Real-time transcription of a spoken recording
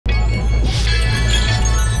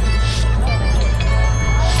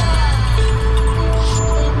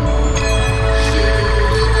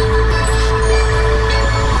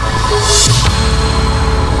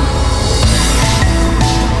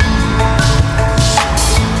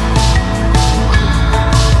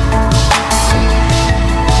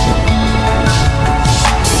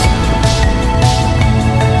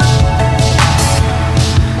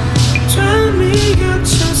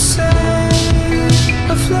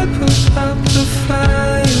I put out the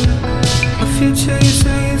fire, my future you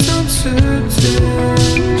say is uncertain.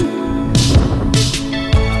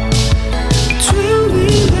 Dream we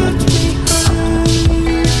left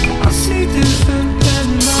behind, I see different than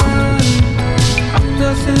mine,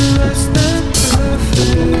 nothing less than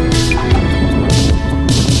perfect,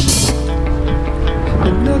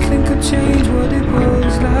 and nothing could change what it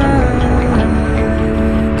was like.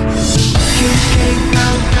 You came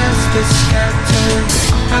out as the scatter,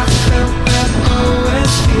 I felt that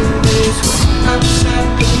always feel this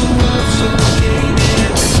outside the world so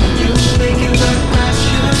gated. You make it like I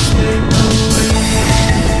should stay away.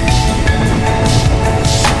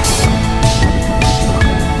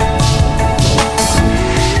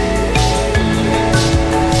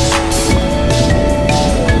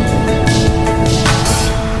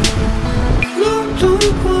 No,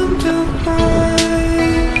 don't wonder why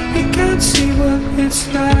you can't see what it's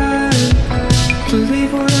like.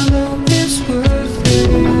 Believe what I know is worth it.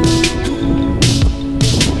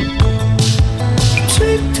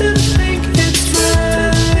 Trick to think it's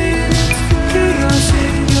right. Chaos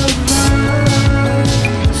in your mind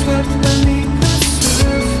is what beneath the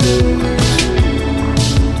surface,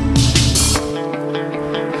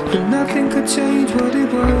 and nothing could change what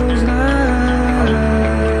it was like.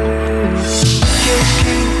 You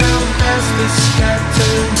came out as the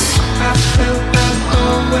scattered, I felt I'd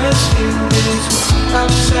always feel this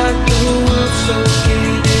outside the world so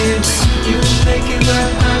gated. You make it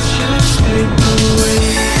like I should stay away.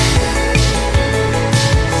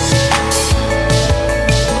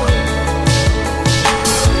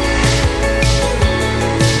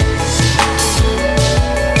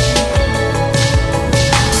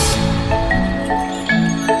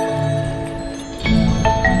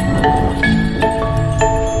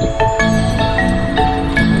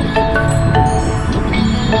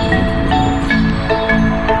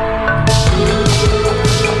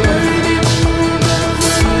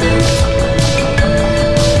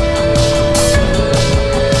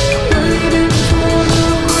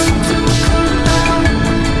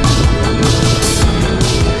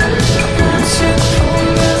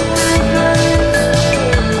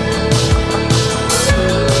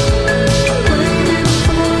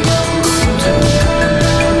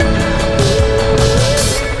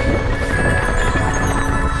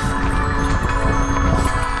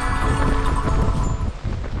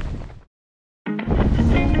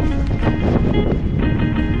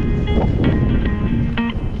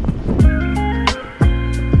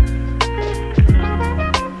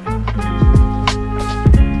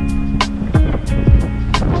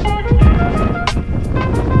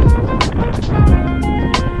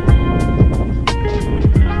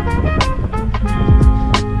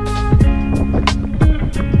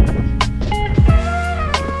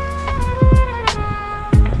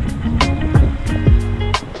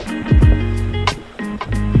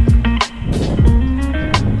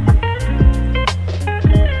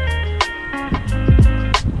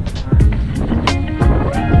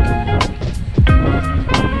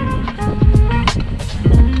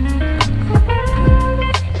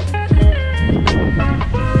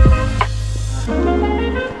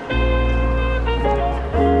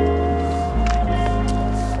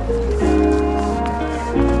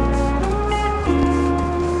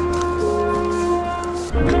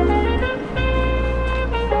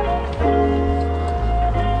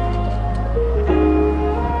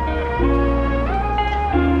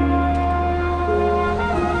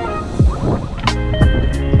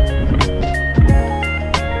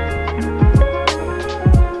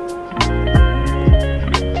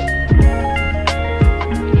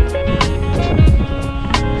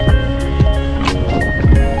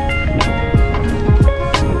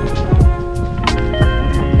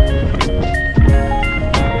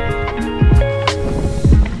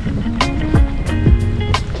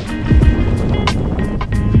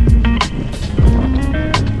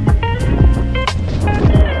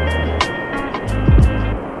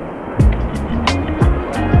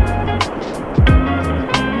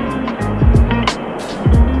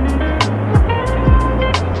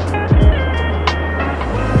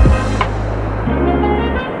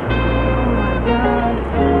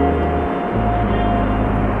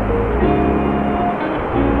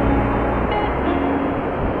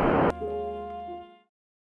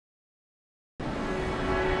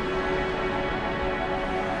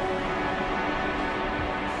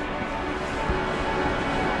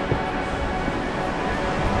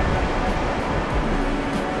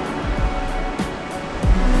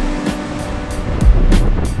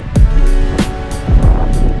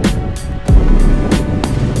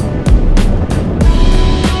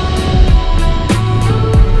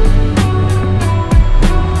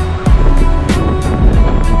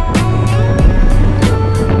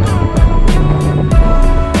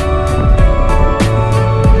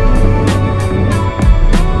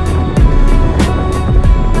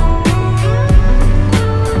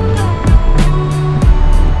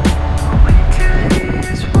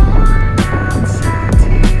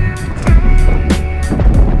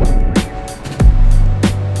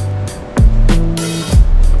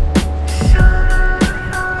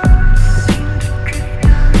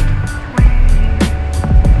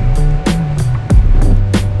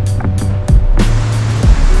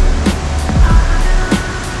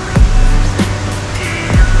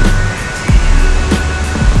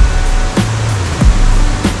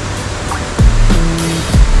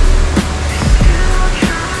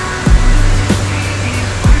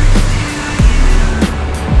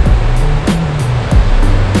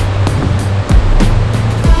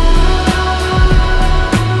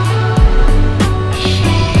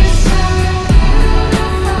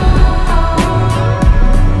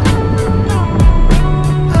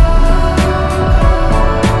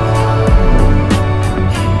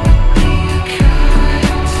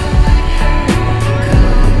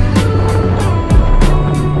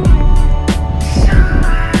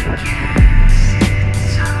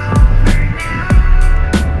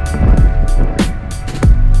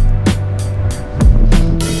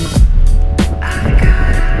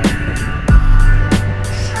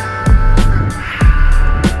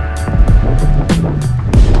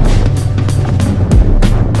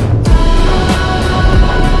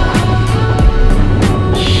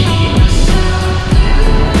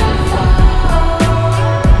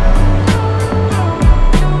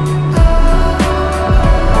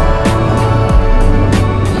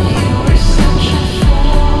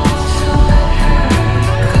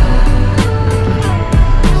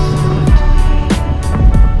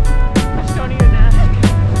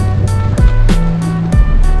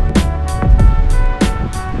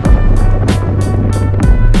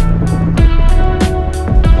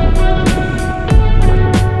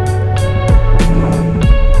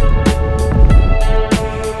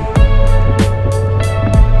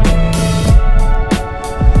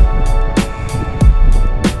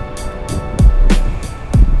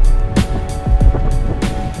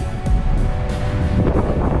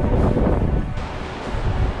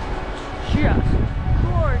 just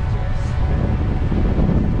gorgeous.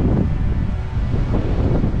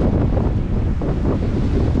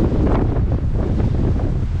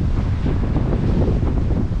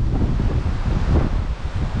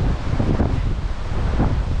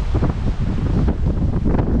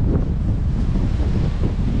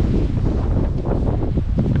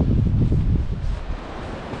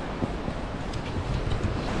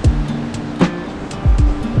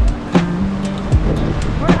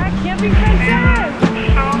 Camping Francés!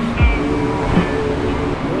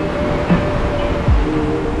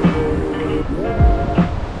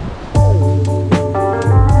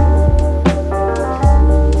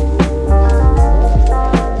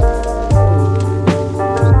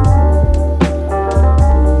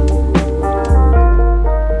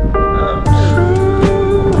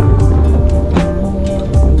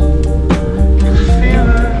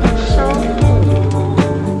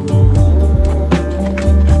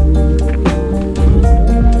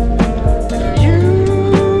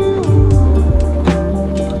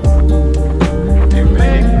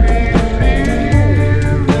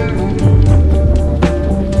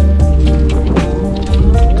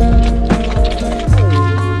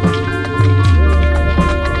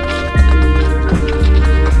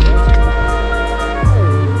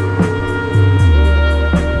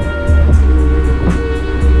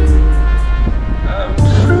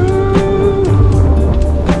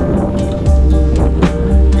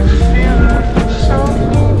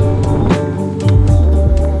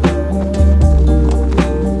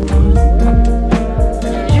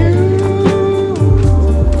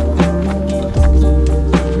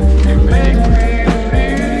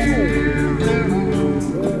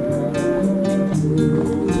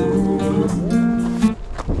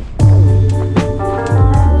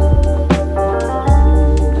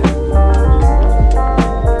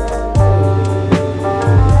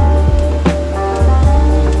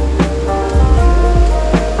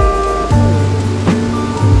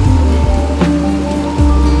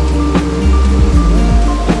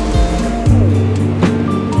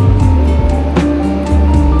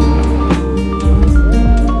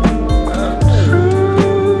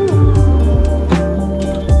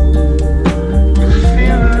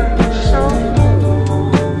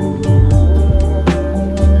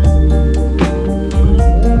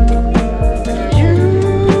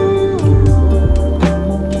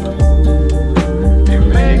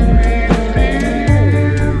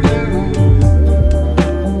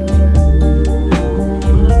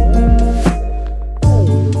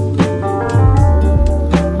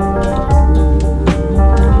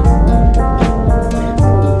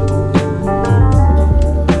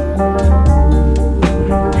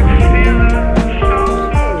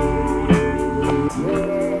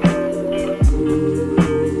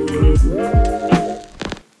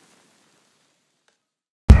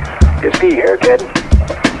 You see here, kid?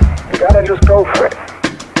 You gotta just go for it.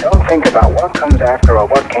 Don't think about what comes after or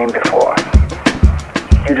what came before.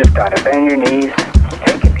 You just gotta bend your knees,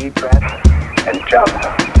 take a deep breath, and jump.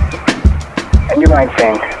 And you might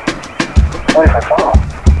think, what if I fall?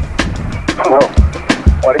 Well,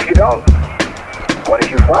 what if you don't? What if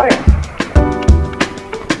you fly?